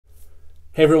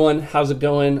Hey everyone, how's it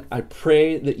going? I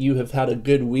pray that you have had a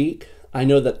good week. I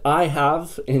know that I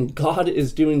have, and God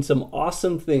is doing some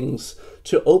awesome things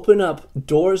to open up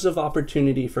doors of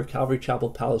opportunity for Calvary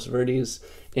Chapel Palos Verdes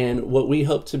and what we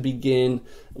hope to begin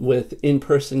with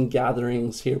in-person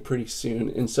gatherings here pretty soon.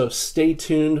 And so stay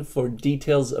tuned for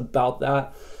details about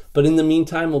that. But in the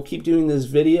meantime, we'll keep doing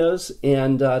these videos,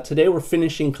 and today we're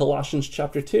finishing Colossians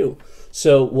chapter 2.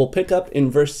 So we'll pick up in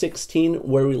verse 16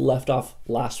 where we left off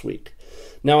last week.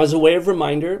 Now, as a way of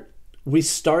reminder, we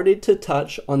started to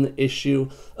touch on the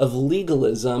issue of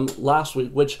legalism last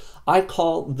week, which I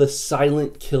call the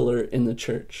silent killer in the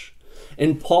church.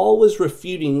 And Paul was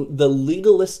refuting the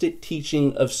legalistic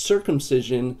teaching of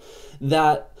circumcision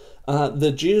that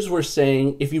the Jews were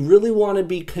saying, if you really want to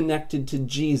be connected to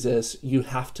Jesus, you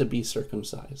have to be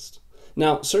circumcised.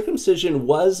 Now, circumcision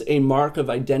was a mark of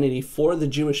identity for the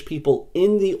Jewish people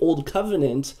in the Old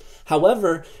Covenant.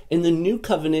 However, in the New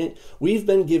Covenant, we've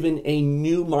been given a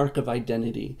new mark of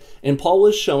identity. And Paul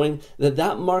was showing that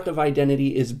that mark of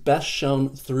identity is best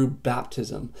shown through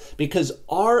baptism, because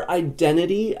our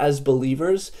identity as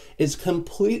believers is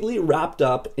completely wrapped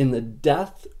up in the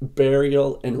death,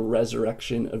 burial, and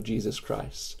resurrection of Jesus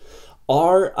Christ.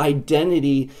 Our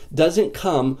identity doesn't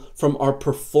come from our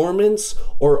performance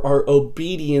or our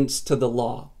obedience to the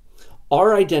law.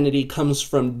 Our identity comes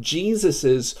from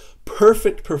Jesus's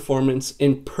perfect performance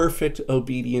and perfect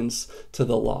obedience to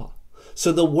the law.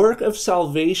 So the work of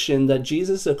salvation that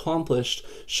Jesus accomplished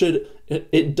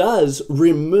does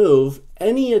remove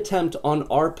any attempt on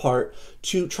our part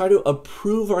to try to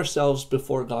approve ourselves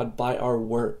before God by our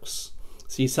works.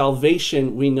 See,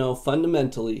 salvation, we know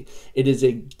fundamentally, it is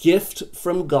a gift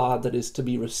from God that is to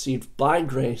be received by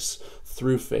grace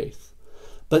through faith.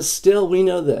 But still, we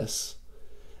know this,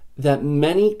 that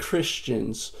many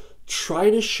Christians try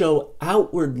to show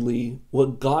outwardly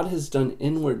what God has done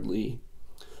inwardly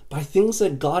by things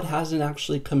that God hasn't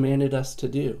actually commanded us to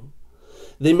do.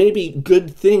 They may be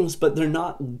good things, but they're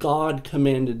not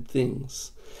God-commanded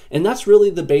things. And that's really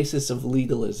the basis of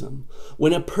legalism.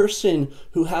 When a person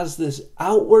who has this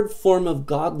outward form of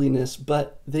godliness,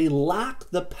 but they lack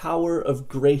the power of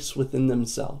grace within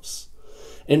themselves.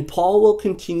 And Paul will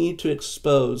continue to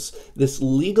expose this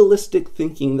legalistic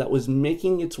thinking that was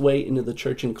making its way into the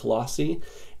church in Colossae.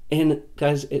 And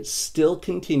guys, it still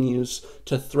continues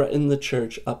to threaten the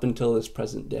church up until this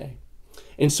present day.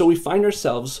 And so we find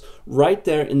ourselves right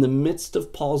there in the midst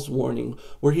of Paul's warning,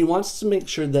 where he wants to make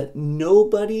sure that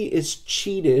nobody is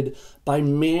cheated by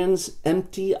man's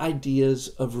empty ideas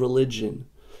of religion.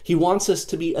 He wants us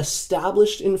to be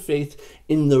established in faith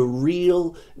in the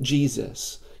real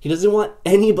Jesus. He doesn't want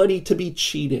anybody to be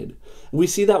cheated. We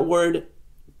see that word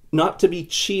not to be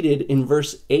cheated in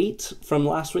verse 8 from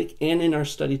last week and in our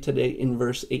study today in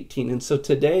verse 18. And so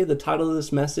today the title of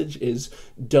this message is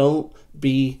Don't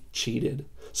Be Cheated.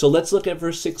 So let's look at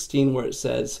verse 16 where it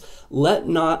says, "Let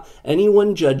not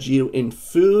anyone judge you in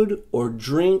food or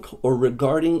drink or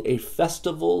regarding a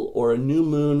festival or a new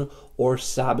moon or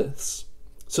Sabbaths."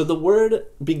 So the word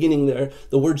beginning there,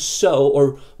 the word so,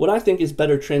 or what I think is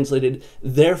better translated,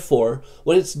 therefore,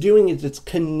 what it's doing is it's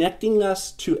connecting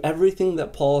us to everything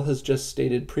that Paul has just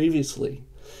stated previously.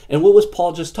 And what was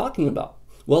Paul just talking about?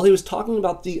 Well, he was talking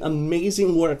about the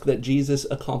amazing work that Jesus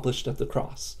accomplished at the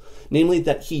cross. Namely,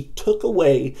 that he took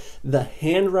away the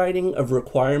handwriting of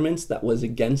requirements that was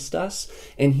against us,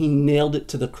 and he nailed it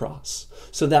to the cross,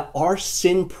 so that our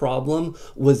sin problem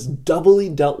was doubly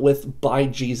dealt with by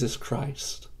Jesus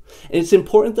Christ. And it's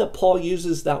important that Paul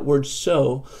uses that word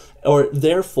so, or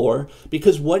therefore,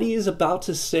 because what he is about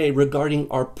to say regarding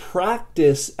our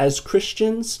practice as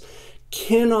Christians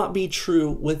cannot be true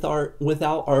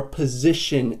without our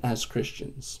position as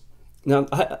Christians. Now,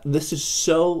 this is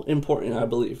so important, I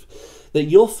believe, that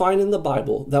you'll find in the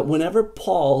Bible that whenever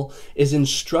Paul is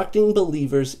instructing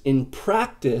believers in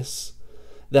practice,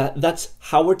 that's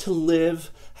how we're to live,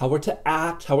 how we're to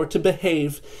act, how we're to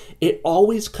behave, it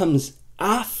always comes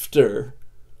after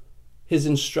his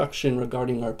instruction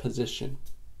regarding our position.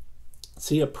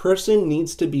 See, a person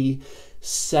needs to be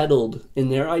settled in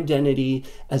their identity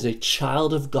as a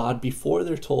child of God before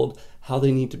they're told how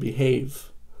they need to behave.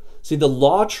 See, the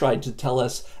law tried to tell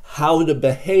us how to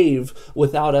behave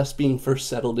without us being first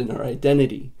settled in our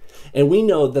identity. And we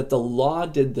know that the law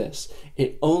did this.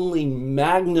 It only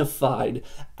magnified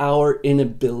our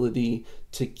inability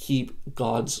to keep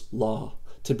God's law,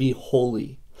 to be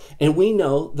holy. And we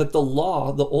know that the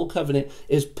law, the Old Covenant,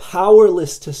 is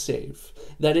powerless to save.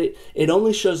 That it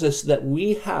only shows us that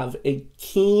we have a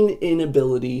keen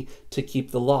inability to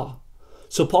keep the law.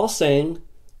 So Paul's saying,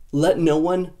 let no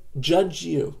one judge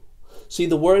you. See,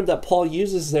 the word that Paul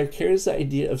uses there carries the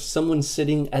idea of someone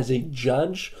sitting as a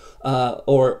judge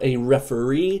or a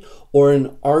referee or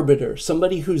an arbiter,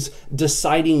 somebody who's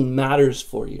deciding matters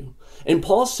for you. And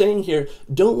Paul's saying here,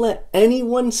 don't let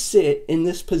anyone sit in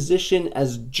this position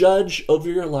as judge over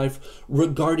your life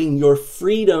regarding your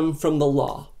freedom from the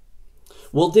law.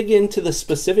 We'll dig into the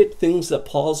specific things that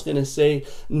Paul's going to say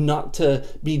not to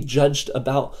be judged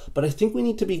about, but I think we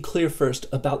need to be clear first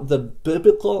about the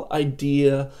biblical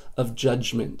idea of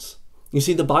judgment. You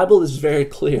see, the Bible is very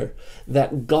clear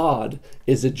that God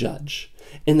is a judge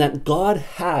and that God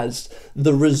has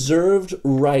the reserved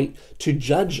right to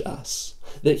judge us,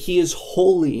 that he is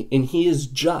holy and he is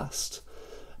just.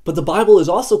 But the Bible is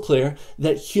also clear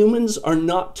that humans are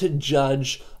not to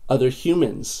judge other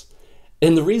humans.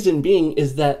 And the reason being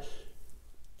is that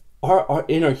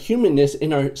in our humanness,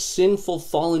 in our sinful,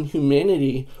 fallen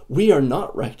humanity, we are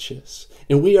not righteous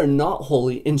and we are not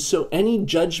holy. And so any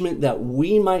judgment that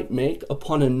we might make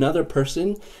upon another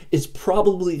person is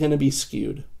probably going to be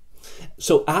skewed.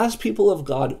 So as people of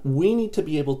God, we need to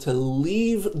be able to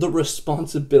leave the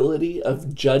responsibility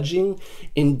of judging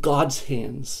in God's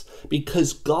hands,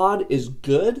 because God is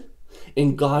good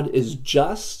and God is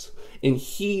just and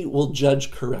he will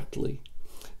judge correctly.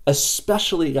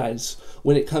 Especially, guys,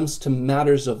 when it comes to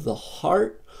matters of the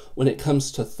heart, when it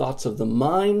comes to thoughts of the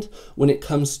mind, when it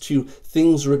comes to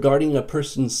things regarding a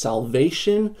person's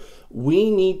salvation,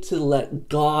 we need to let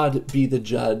God be the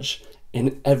judge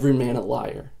and every man a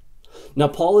liar. Now,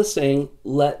 Paul is saying,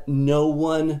 let no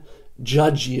one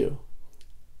judge you.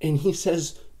 And he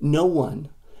says, no one.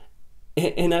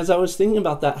 And as I was thinking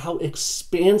about that, how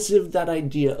expansive that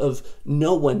idea of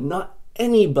no one, not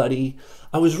anybody,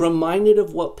 I was reminded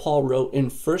of what Paul wrote in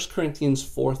 1 Corinthians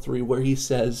 4:3, where he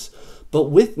says, but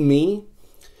with me,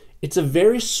 it's a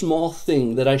very small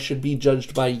thing that I should be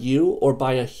judged by you or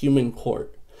by a human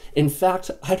court. In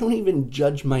fact, I don't even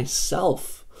judge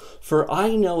myself, for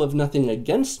I know of nothing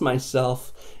against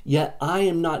myself, yet I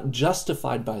am not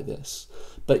justified by this.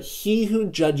 But he who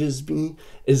judges me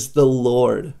is the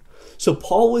Lord. So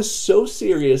Paul was so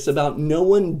serious about no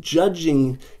one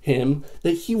judging him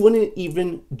that he wouldn't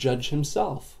even judge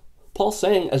himself. Paul's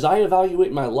saying, as I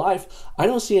evaluate my life, I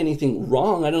don't see anything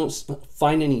wrong. I don't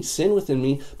find any sin within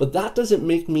me, but that doesn't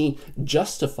make me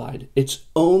justified. It's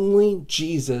only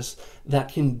Jesus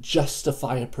that can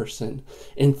justify a person.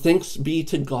 And thanks be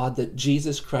to God that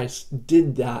Jesus Christ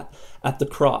did that at the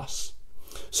cross.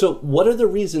 So what are the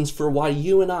reasons for why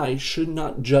you and I should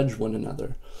not judge one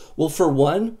another? Well, for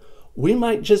one, we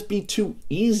might just be too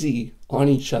easy on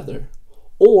each other,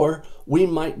 or we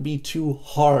might be too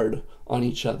hard on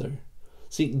each other.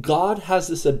 See, God has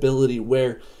this ability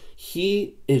where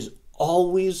he is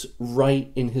always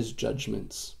right in his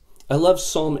judgments. I love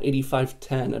Psalm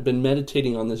 85:10. I've been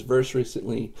meditating on this verse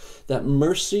recently, that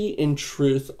mercy and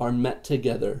truth are met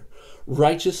together.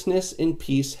 Righteousness and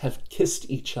peace have kissed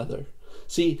each other.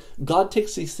 See, God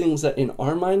takes these things that in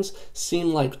our minds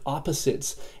seem like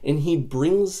opposites, and he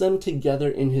brings them together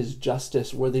in his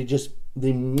justice, where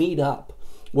they meet up,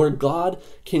 where God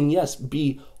can, yes,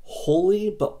 be holy,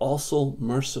 but also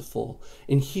merciful.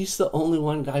 And he's the only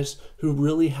one, guys, who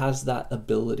really has that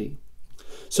ability.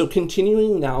 So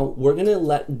continuing now, we're going to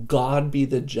let God be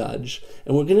the judge,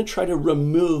 and we're going to try to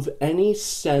remove any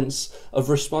sense of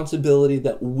responsibility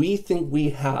that we think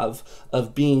we have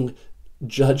of being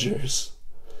judgers.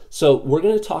 So we're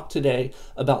going to talk today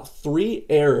about 3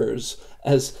 errors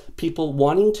as people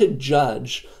wanting to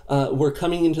judge we're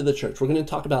coming into the church. We're going to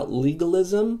talk about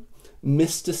legalism,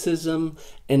 mysticism,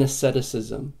 and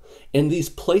asceticism. And these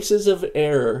places of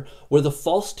error where the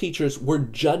false teachers were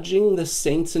judging the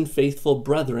saints and faithful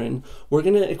brethren, we're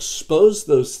going to expose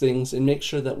those things and make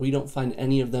sure that we don't find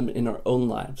any of them in our own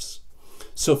lives.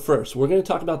 So first, we're going to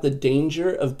talk about the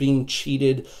danger of being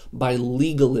cheated by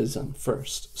legalism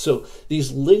first. So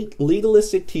these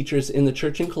legalistic teachers in the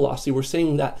church in Colossae were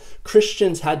saying that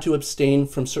Christians had to abstain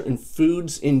from certain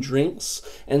foods and drinks,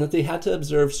 and that they had to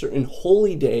observe certain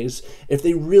holy days if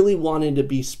they really wanted to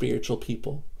be spiritual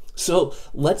people. So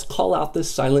let's call out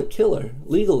this silent killer,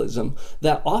 legalism,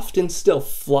 that often still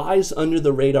flies under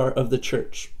the radar of the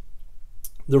church.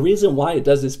 The reason why it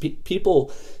does is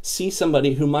people see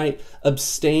somebody who might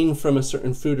abstain from a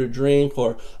certain food or drink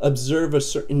or observe a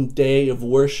certain day of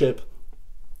worship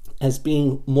as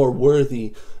being more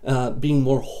worthy, being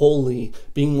more holy,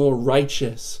 being more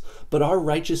righteous. But our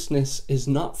righteousness is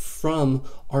not from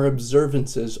our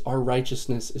observances. Our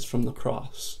righteousness is from the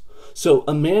cross. So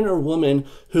a man or woman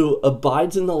who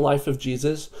abides in the life of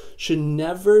Jesus should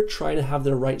never try to have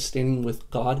their right standing with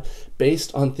God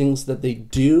based on things that they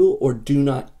do or do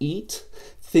not eat,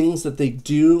 things that they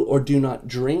do or do not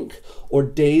drink, or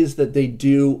days that they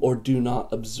do or do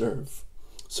not observe.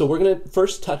 So we're going to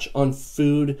first touch on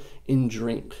food and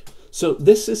drink. So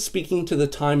this is speaking to the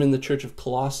time in the church of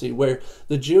Colossae where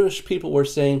the Jewish people were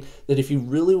saying that if you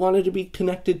really wanted to be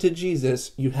connected to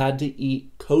Jesus, you had to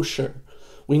eat kosher.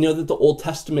 We know that the Old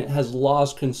Testament has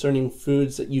laws concerning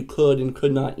foods that you could and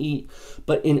could not eat.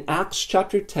 But in Acts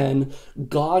chapter 10,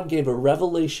 God gave a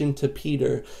revelation to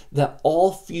Peter that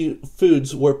all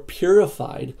foods were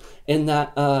purified, and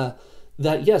that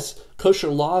yes, kosher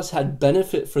laws had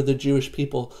benefit for the Jewish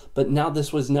people, but now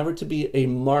this was never to be a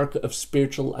mark of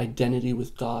spiritual identity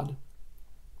with God.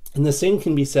 And the same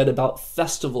can be said about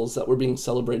festivals that were being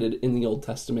celebrated in the Old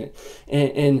Testament,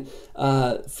 and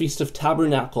Feast of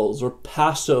Tabernacles or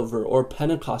Passover or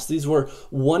Pentecost. These were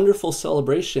wonderful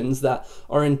celebrations that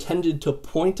are intended to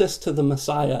point us to the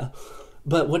Messiah.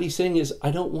 But what he's saying is,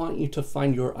 I don't want you to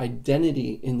find your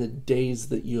identity in the days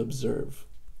that you observe.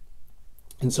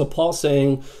 And so Paul's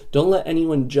saying, don't let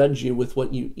anyone judge you with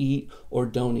what you eat or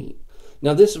don't eat.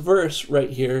 Now this verse right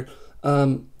here,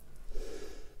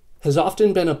 has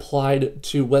often been applied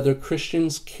to whether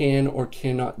Christians can or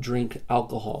cannot drink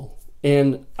alcohol.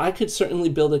 And I could certainly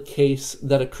build a case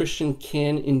that a Christian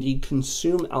can indeed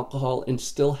consume alcohol and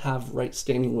still have right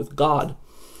standing with God.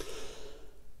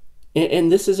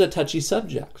 And this is a touchy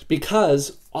subject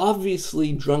because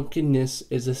obviously drunkenness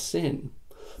is a sin.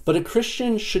 But a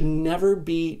Christian should never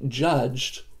be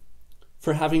judged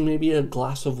for having maybe a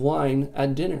glass of wine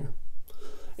at dinner.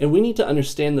 And we need to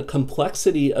understand the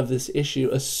complexity of this issue,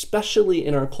 especially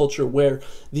in our culture where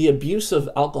the abuse of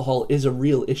alcohol is a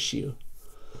real issue.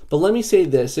 But let me say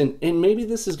this, and maybe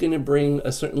this is going to bring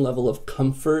a certain level of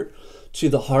comfort to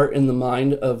the heart and the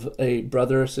mind of a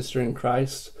brother or sister in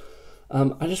Christ.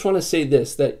 I just want to say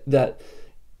this, that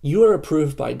you are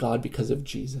approved by God because of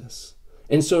Jesus.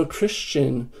 And so a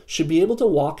Christian should be able to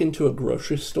walk into a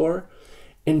grocery store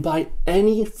and buy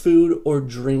any food or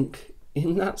drink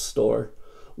in that store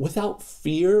without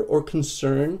fear or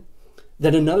concern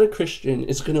that another Christian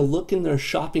is going to look in their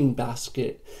shopping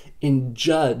basket and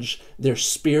judge their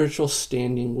spiritual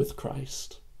standing with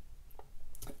Christ.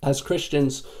 As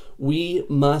Christians, we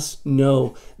must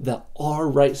know that our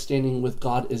right standing with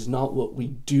God is not what we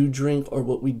do drink or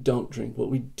what we don't drink, what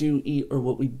we do eat or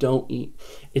what we don't eat.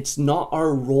 It's not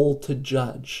our role to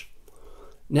judge.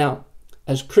 Now,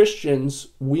 as Christians,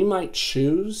 we might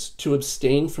choose to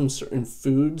abstain from certain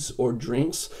foods or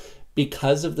drinks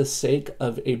because of the sake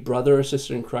of a brother or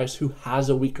sister in Christ who has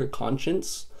a weaker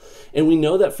conscience. And we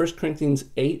know that 1 Corinthians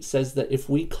 8 says that if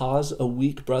we cause a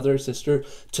weak brother or sister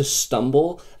to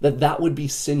stumble, that would be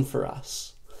sin for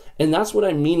us. And that's what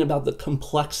I mean about the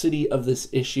complexity of this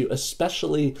issue,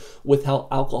 especially with how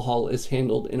alcohol is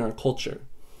handled in our culture.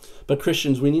 But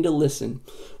Christians, we need to listen.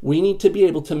 We need to be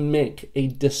able to make a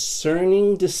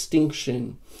discerning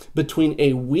distinction between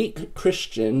a weak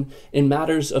Christian in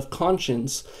matters of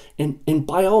conscience and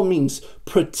by all means,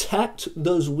 protect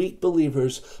those weak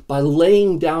believers by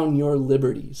laying down your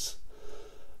liberties.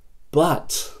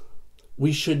 But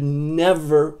we should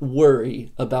never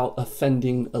worry about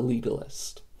offending a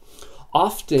legalist.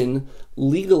 Often,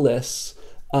 legalists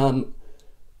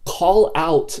call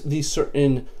out these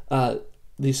certain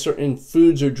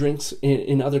foods or drinks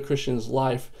in other Christians'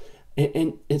 life.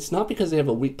 And it's not because they have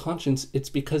a weak conscience, it's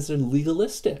because they're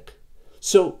legalistic.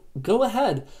 So go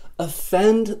ahead,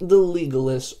 offend the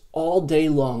legalists all day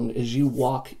long as you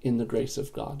walk in the grace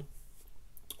of God.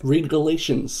 Read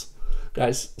Galatians,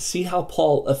 guys. See how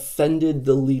Paul offended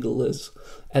the legalists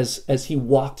as he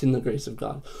walked in the grace of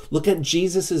God. Look at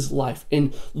Jesus's life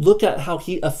and look at how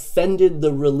he offended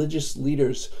the religious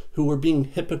leaders who were being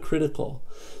hypocritical.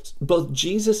 Both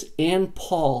Jesus and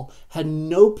Paul had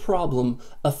no problem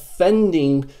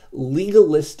offending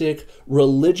legalistic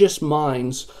religious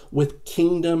minds with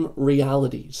kingdom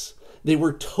realities. They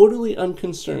were totally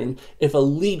unconcerned if a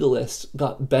legalist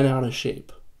got bent out of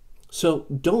shape. So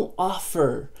don't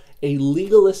offer a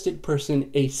legalistic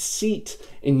person a seat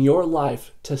in your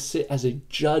life to sit as a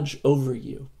judge over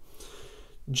you.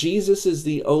 Jesus is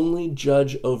the only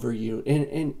judge over you.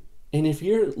 And if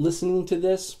you're listening to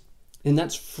this and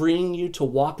that's freeing you to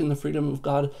walk in the freedom of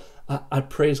God, I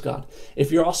praise God.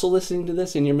 If you're also listening to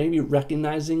this and you're maybe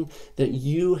recognizing that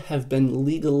you have been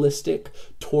legalistic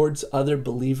towards other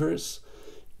believers,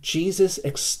 Jesus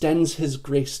extends his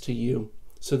grace to you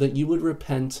so that you would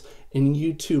repent and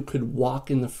you too could walk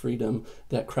in the freedom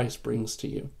that Christ brings to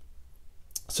you.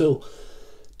 So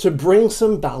to bring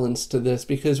some balance to this,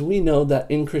 because we know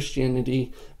that in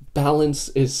Christianity, balance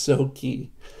is so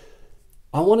key.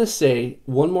 I want to say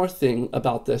one more thing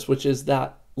about this, which is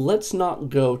that let's not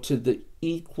go to the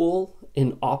equal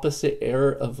an opposite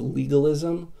error of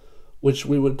legalism, which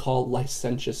we would call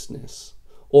licentiousness,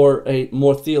 or a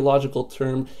more theological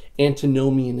term,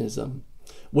 antinomianism,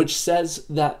 which says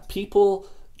that people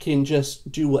can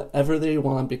just do whatever they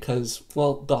want because,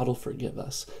 well, God will forgive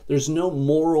us. There's no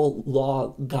moral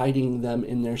law guiding them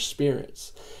in their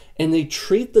spirits. And they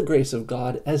treat the grace of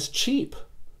God as cheap,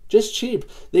 just cheap.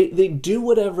 They do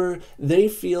whatever they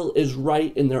feel is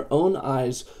right in their own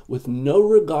eyes with no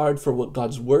regard for what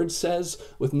God's word says,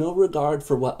 with no regard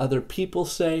for what other people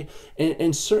say,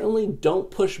 and certainly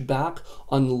don't push back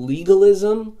on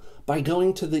legalism by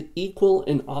going to the equal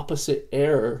and opposite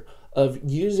error of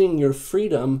using your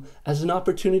freedom as an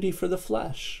opportunity for the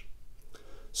flesh.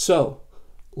 So,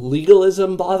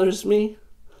 legalism bothers me,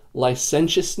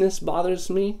 licentiousness bothers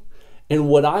me, and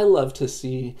what I love to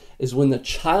see is when the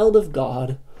child of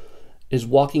God is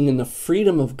walking in the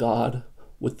freedom of God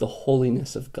with the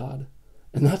holiness of God.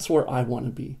 And that's where I want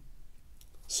to be.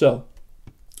 So,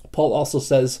 Paul also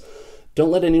says,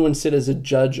 don't let anyone sit as a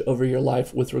judge over your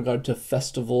life with regard to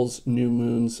festivals, new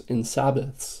moons, and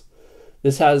Sabbaths.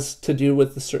 This has to do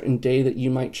with a certain day that you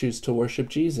might choose to worship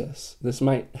Jesus. This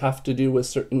might have to do with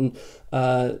certain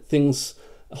things,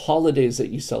 holidays that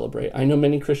you celebrate. I know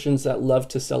many Christians that love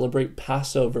to celebrate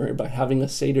Passover by having a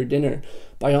Seder dinner.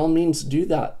 By all means, do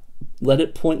that. Let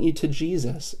it point you to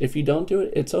Jesus. If you don't do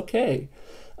it, it's okay.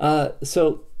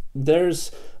 So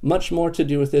there's much more to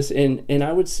do with this. And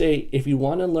I would say if you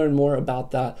want to learn more about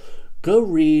that, go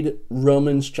read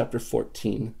Romans chapter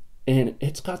 14. And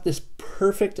it's got this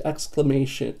perfect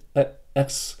explanation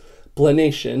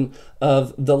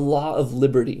of the law of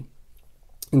liberty.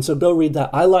 And so go read that.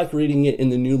 I like reading it in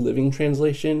the New Living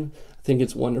Translation. I think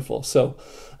it's wonderful. So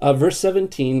verse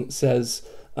 17 says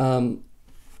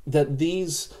that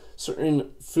these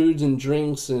certain foods and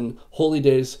drinks and holy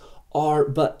days are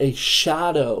but a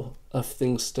shadow of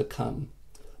things to come.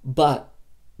 But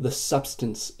the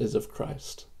substance is of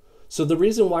Christ. So the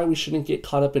reason why we shouldn't get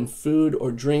caught up in food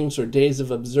or drinks or days of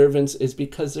observance is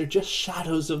because they're just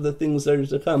shadows of the things that are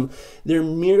to come. They're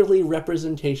merely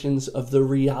representations of the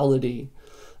reality.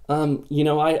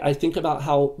 I think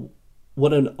about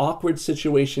what an awkward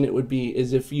situation it would be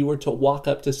is if you were to walk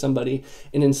up to somebody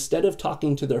and instead of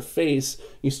talking to their face,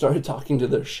 you started talking to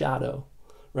their shadow,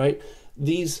 right?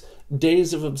 These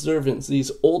days of observance,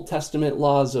 these Old Testament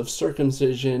laws of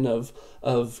circumcision,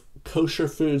 of kosher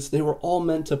foods, they were all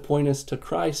meant to point us to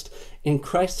Christ, and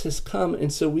Christ has come,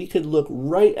 and so we could look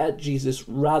right at Jesus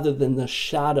rather than the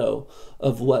shadow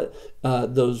of what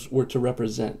those were to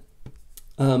represent.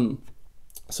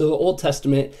 So the Old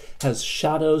Testament has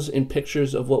shadows and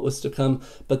pictures of what was to come,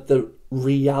 but the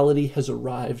reality has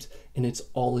arrived, and it's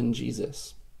all in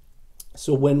Jesus.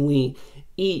 So when we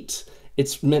eat,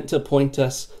 it's meant to point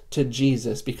us to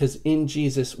Jesus, because in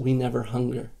Jesus we never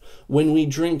hunger. When we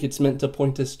drink, it's meant to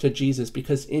point us to Jesus,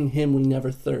 because in him we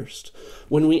never thirst.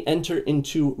 When we enter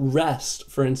into rest,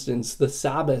 for instance, the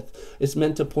Sabbath, it's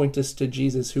meant to point us to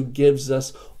Jesus, who gives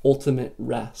us ultimate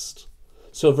rest.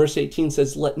 So verse 18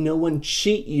 says, let no one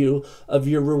cheat you of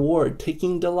your reward,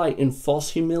 taking delight in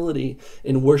false humility,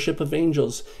 in worship of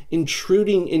angels,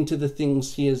 intruding into the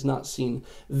things he has not seen,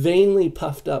 vainly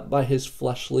puffed up by his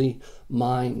fleshly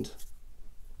mind.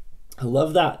 I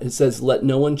love that. It says, let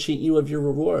no one cheat you of your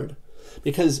reward.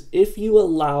 Because if you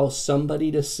allow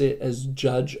somebody to sit as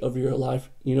judge of your life,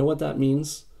 you know what that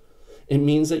means? It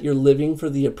means that you're living for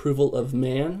the approval of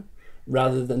man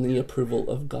rather than the approval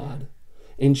of God.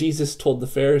 And Jesus told the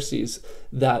Pharisees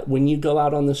that when you go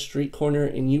out on the street corner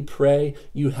and you pray,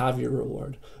 you have your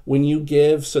reward. When you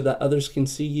give so that others can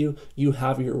see you, you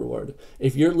have your reward.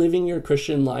 If you're living your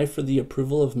Christian life for the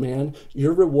approval of man,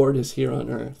 your reward is here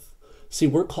on earth. See,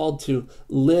 we're called to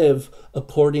live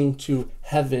according to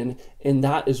heaven, and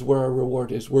that is where our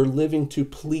reward is. We're living to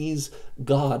please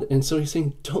God. And so he's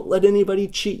saying, don't let anybody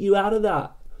cheat you out of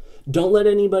that. Don't let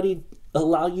anybody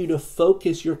allow you to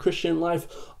focus your Christian life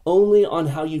only on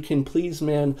how you can please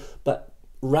man, but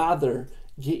rather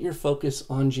get your focus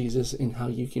on Jesus and how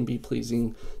you can be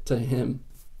pleasing to him.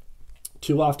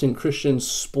 Too often Christians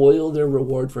spoil their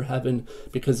reward for heaven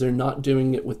because they're not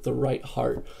doing it with the right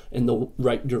heart and the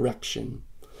right direction.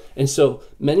 And so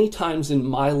many times in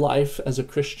my life as a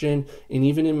Christian, and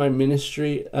even in my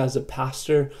ministry as a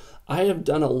pastor, I have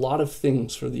done a lot of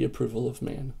things for the approval of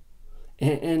man.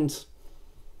 And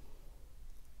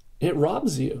it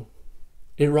robs you.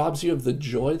 It robs you of the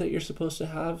joy that you're supposed to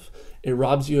have. It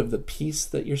robs you of the peace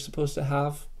that you're supposed to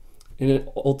have. And it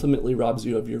ultimately robs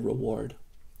you of your reward.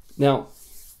 Now,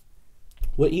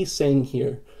 what he's saying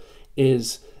here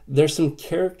is there's some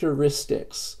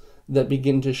characteristics that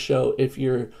begin to show if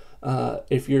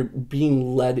you're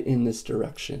being led in this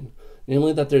direction.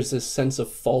 namely that there's this sense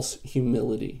of false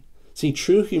humility. See,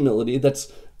 true humility, that's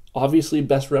obviously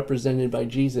best represented by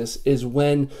Jesus, is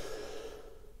when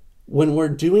we're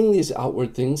doing these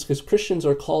outward things, because Christians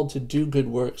are called to do good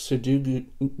works, to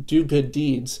do good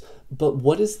deeds, but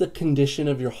what is the condition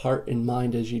of your heart and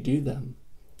mind as you do them?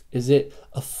 Is it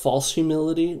a false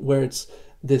humility where it's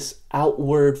this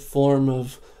outward form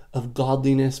of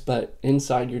godliness, but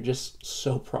inside you're just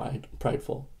so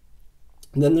prideful?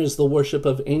 And then there's the worship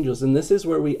of angels, and this is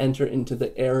where we enter into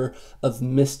the error of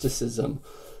mysticism.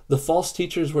 The false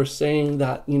teachers were saying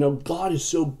that, God is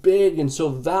so big and so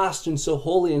vast and so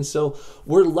holy, and so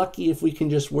we're lucky if we can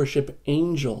just worship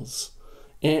angels.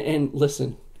 And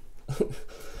listen,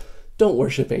 don't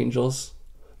worship angels.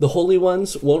 The holy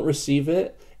ones won't receive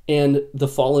it, and the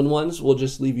fallen ones will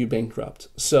just leave you bankrupt.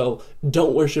 So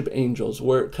don't worship angels.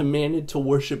 We're commanded to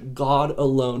worship God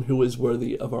alone, who is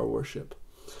worthy of our worship.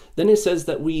 Then it says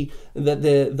that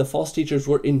the false teachers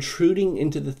were intruding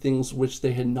into the things which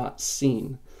they had not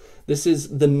seen. This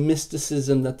is the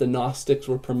mysticism that the Gnostics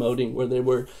were promoting, where they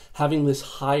were having this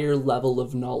higher level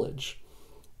of knowledge.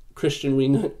 Christian, we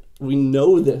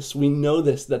know this,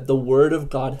 that the Word of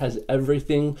God has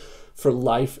everything for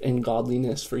life and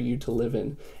godliness for you to live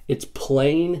in. It's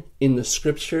plain in the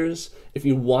scriptures. If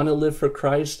you want to live for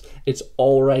Christ, it's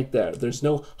all right there. There's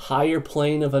no higher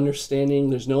plane of understanding.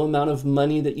 There's no amount of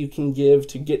money that you can give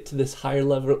to get to this higher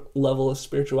level of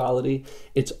spirituality.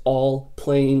 It's all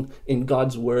plain in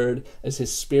God's word as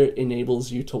his Spirit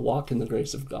enables you to walk in the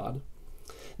grace of God.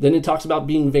 Then it talks about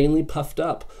being vainly puffed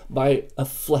up by a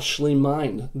fleshly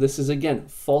mind. This is, again,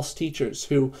 false teachers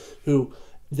who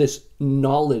this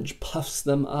knowledge puffs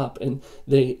them up and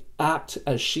they act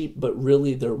as sheep, but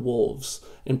really they're wolves.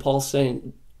 And Paul's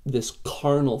saying this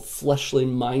carnal, fleshly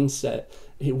mindset,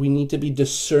 we need to be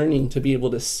discerning to be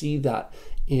able to see that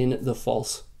in the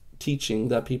false teaching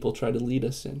that people try to lead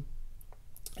us in.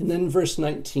 And then verse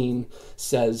 19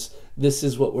 says, this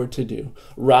is what we're to do.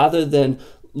 Rather than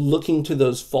looking to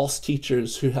those false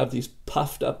teachers who have these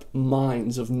puffed up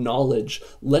minds of knowledge,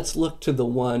 let's look to the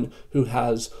one who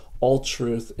has all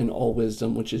truth and all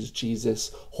wisdom, which is Jesus,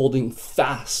 holding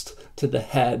fast to the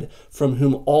head, from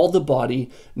whom all the body,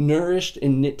 nourished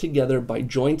and knit together by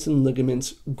joints and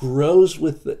ligaments, grows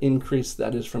with the increase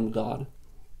that is from God.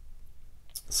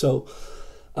 So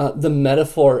the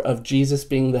metaphor of Jesus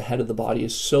being the head of the body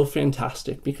is so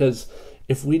fantastic, because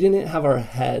if we didn't have our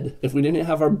head, if we didn't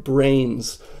have our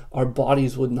brains, our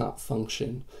bodies would not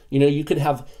function. You could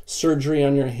have surgery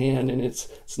on your hand and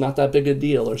it's not that big a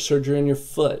deal, or surgery on your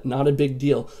foot, not a big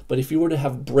deal. But if you were to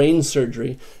have brain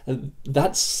surgery,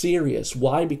 that's serious.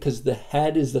 Why? Because the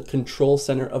head is the control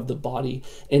center of the body.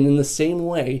 And in the same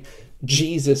way,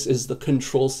 Jesus is the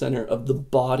control center of the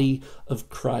body of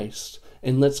Christ.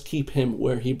 And let's keep him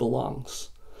where he belongs.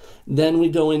 Then we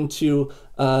go into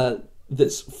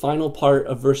this final part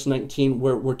of verse 19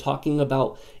 where we're talking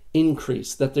about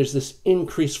increase, that there's this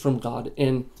increase from God.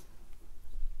 And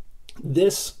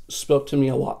this spoke to me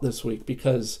a lot this week,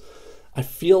 because I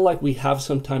feel like we have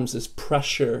sometimes this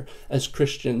pressure as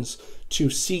Christians to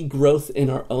see growth in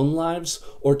our own lives,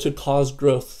 or to cause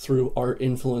growth through our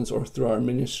influence or through our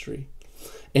ministry.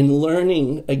 And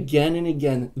learning again and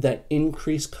again that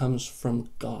increase comes from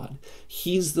God.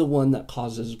 He's the one that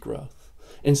causes growth.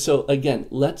 And so again,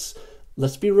 let's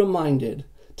be reminded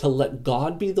to let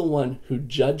God be the one who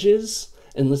judges,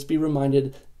 and let's be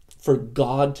reminded for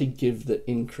God to give the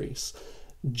increase.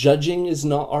 Judging is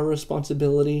not our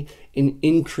responsibility, and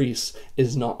increase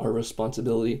is not our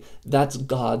responsibility. That's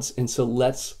God's, and so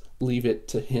let's leave it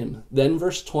to him. Then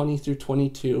verse 20 through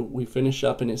 22, we finish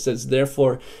up, and it says,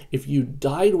 therefore, if you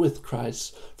died with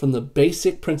Christ from the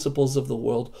basic principles of the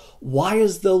world, why,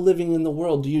 as though living in the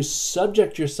world, do you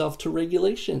subject yourself to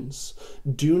regulations?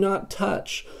 Do not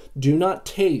touch, do not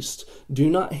taste, do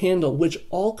not handle, which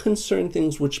all concern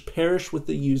things which perish with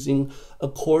the using,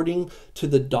 according to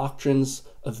the doctrines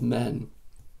of men.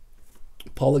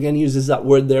 Paul again uses that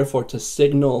word therefore to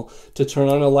signal, to turn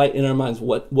on a light in our minds.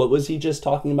 What was he just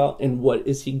talking about, and what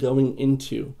is he going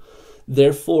into?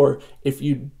 Therefore, if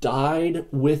you died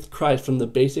with Christ from the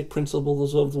basic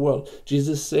principles of the world,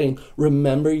 Jesus is saying,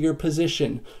 remember your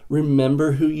position.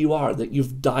 Remember who you are, that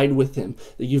you've died with him,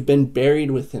 that you've been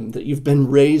buried with him, that you've been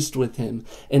raised with him.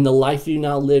 And the life you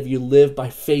now live, you live by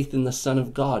faith in the Son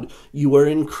of God. You are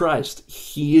in Christ.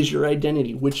 He is your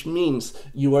identity, which means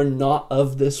you are not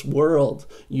of this world.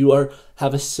 You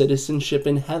have a citizenship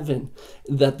in heaven,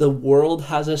 that the world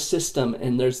has a system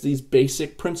and there's these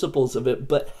basic principles of it,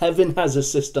 but heaven has a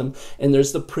system and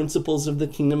there's the principles of the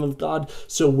kingdom of God.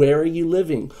 So where are you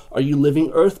living? Are you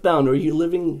living earthbound, or are you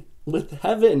living with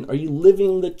heaven? Are you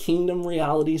living the kingdom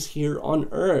realities here on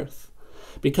earth?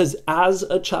 Because as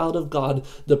a child of God,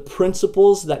 the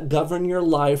principles that govern your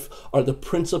life are the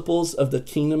principles of the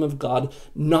kingdom of God,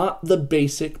 not the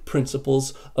basic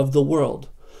principles of the world.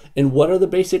 And what are the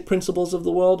basic principles of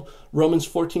the world? Romans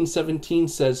 14:17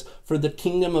 says, "For the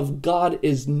kingdom of God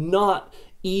is not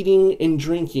eating and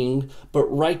drinking, but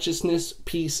righteousness,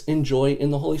 peace, and joy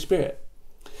in the Holy Spirit."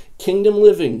 Kingdom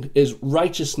living is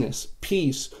righteousness,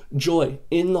 peace, joy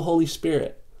in the Holy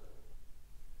Spirit.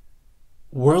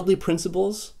 Worldly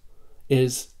principles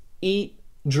is eat,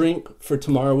 drink, for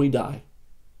tomorrow we die.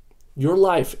 Your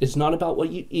life is not about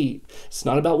what you eat. It's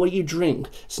not about what you drink.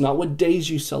 It's not what days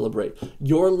you celebrate.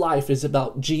 Your life is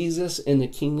about Jesus and the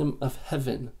kingdom of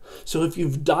heaven. So if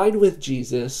you've died with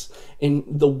Jesus and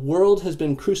the world has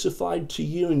been crucified to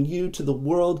you and you to the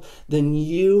world, then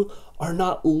you are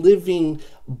not living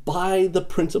by the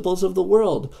principles of the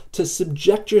world. To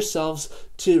subject yourselves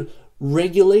to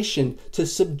regulation, to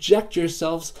subject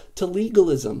yourselves to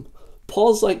legalism.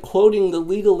 Paul's like quoting the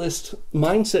legalist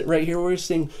mindset right here where he's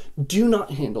saying, do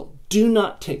not handle, do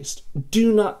not taste,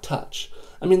 do not touch.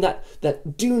 I mean, that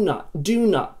do not,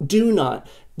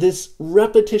 this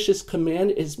repetitious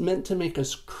command is meant to make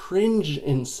us cringe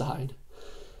inside.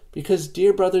 Because,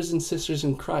 dear brothers and sisters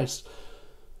in Christ,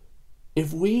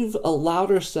 if we've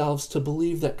allowed ourselves to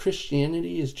believe that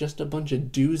Christianity is just a bunch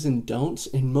of do's and don'ts,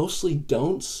 and mostly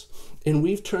don'ts, and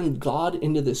we've turned God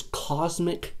into this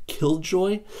cosmic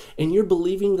killjoy, and you're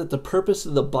believing that the purpose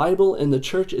of the Bible and the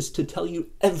church is to tell you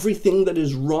everything that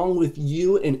is wrong with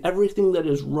you and everything that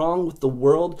is wrong with the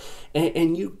world,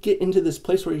 and you get into this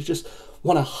place where you just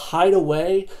want to hide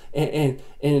away and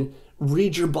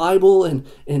read your Bible and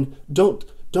don't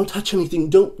touch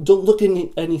anything, don't look at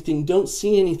anything, don't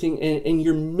see anything, and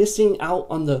you're missing out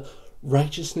on the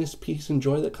righteousness, peace, and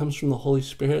joy that comes from the Holy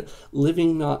Spirit,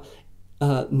 living not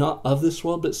of this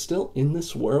world, but still in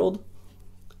this world,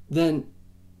 then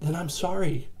I'm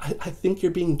sorry. I think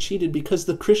you're being cheated, because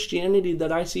the Christianity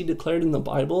that I see declared in the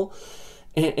Bible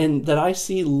and that I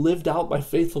see lived out by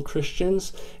faithful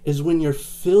Christians is when you're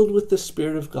filled with the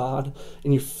Spirit of God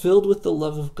and you're filled with the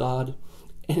love of God,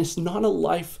 and it's not a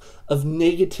life of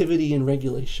negativity and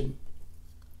regulation.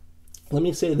 Let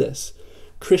me say this.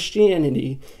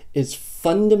 Christianity is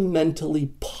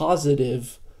fundamentally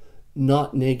positive,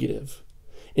 not negative.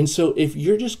 And so if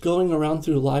you're just going around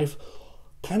through life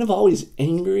kind of always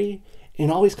angry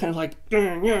and always kind of like,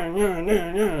 I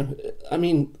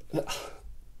mean,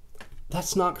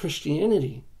 that's not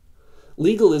Christianity.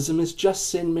 Legalism is just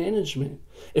sin management.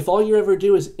 If all you ever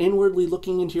do is inwardly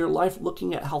looking into your life,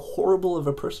 looking at how horrible of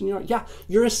a person you are, yeah,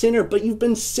 you're a sinner, but you've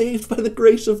been saved by the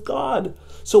grace of God.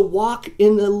 So walk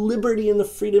in the liberty and the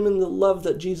freedom and the love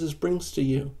that Jesus brings to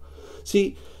you.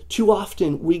 See, too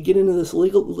often we get into this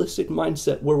legalistic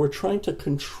mindset where we're trying to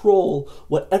control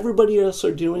what everybody else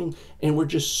are doing, and we're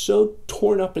just so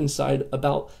torn up inside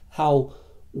about how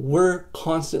we're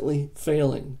constantly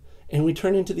failing. And we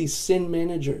turn into these sin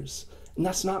managers. And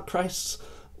that's not Christ's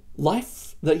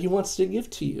life that he wants to give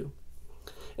to you.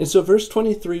 And so verse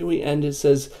 23, we end, it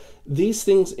says, "These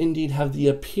things indeed have the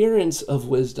appearance of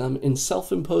wisdom in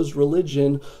self-imposed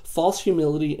religion, false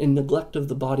humility, and neglect of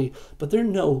the body, but they're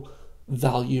no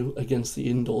value against the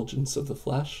indulgence of the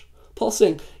flesh." Paul's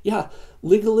saying, yeah,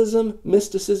 legalism,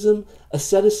 mysticism,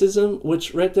 asceticism,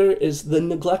 which right there is the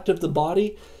neglect of the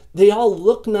body, they all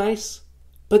look nice,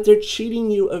 but they're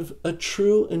cheating you of a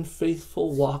true and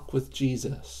faithful walk with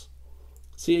Jesus.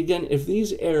 See, again, if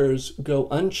these errors go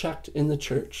unchecked in the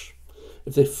church,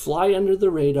 if they fly under the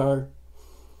radar,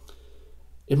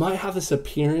 it might have this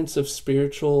appearance of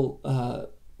spiritual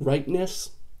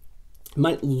rightness. It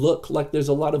might look like there's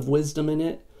a lot of wisdom in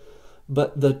it,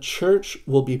 but the church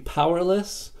will be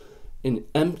powerless and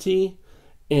empty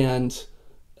and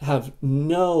have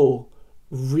no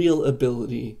real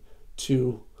ability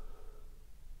to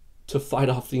fight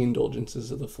off the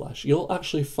indulgences of the flesh. You'll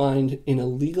actually find in a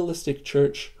legalistic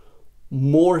church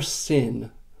more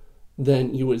sin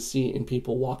than you would see in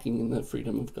people walking in the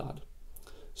freedom of God.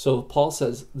 So Paul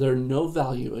says they're no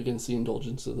value against the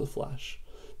indulgence of the flesh.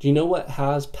 Do you know what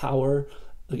has power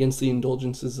against the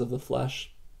indulgences of the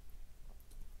flesh?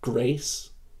 Grace,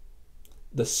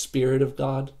 the Spirit of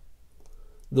God,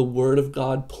 the Word of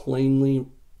God plainly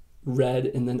read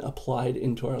and then applied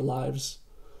into our lives,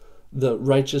 the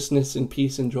righteousness and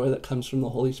peace and joy that comes from the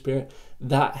Holy Spirit,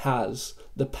 that has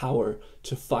the power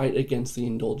to fight against the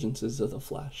indulgences of the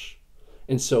flesh.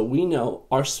 And so we know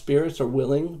our spirits are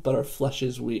willing, but our flesh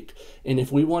is weak. And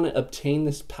if we want to obtain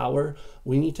this power,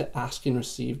 we need to ask and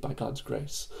receive by God's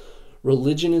grace.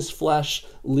 Religion is flesh,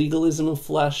 legalism of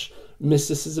flesh,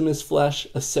 Mysticism is flesh,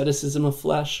 asceticism of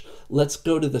flesh. Let's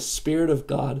go to the Spirit of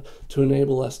God to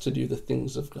enable us to do the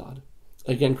things of God.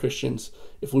 Again, Christians,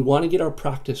 if we want to get our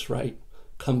practice right,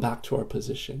 come back to our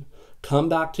position. Come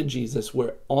back to Jesus,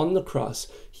 where on the cross,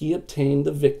 he obtained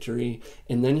the victory,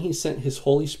 and then he sent his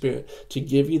Holy Spirit to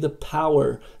give you the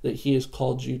power that he has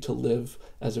called you to live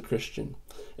as a Christian.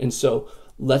 And so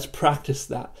let's practice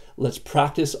that. Let's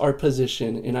practice our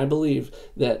position. And I believe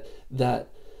that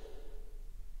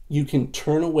you can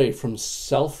turn away from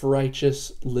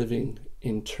self-righteous living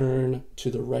and turn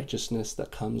to the righteousness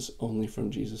that comes only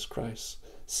from Jesus Christ,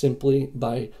 simply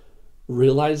by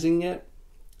realizing it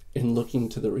and looking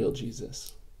to the real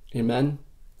Jesus. Amen.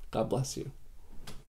 God bless you.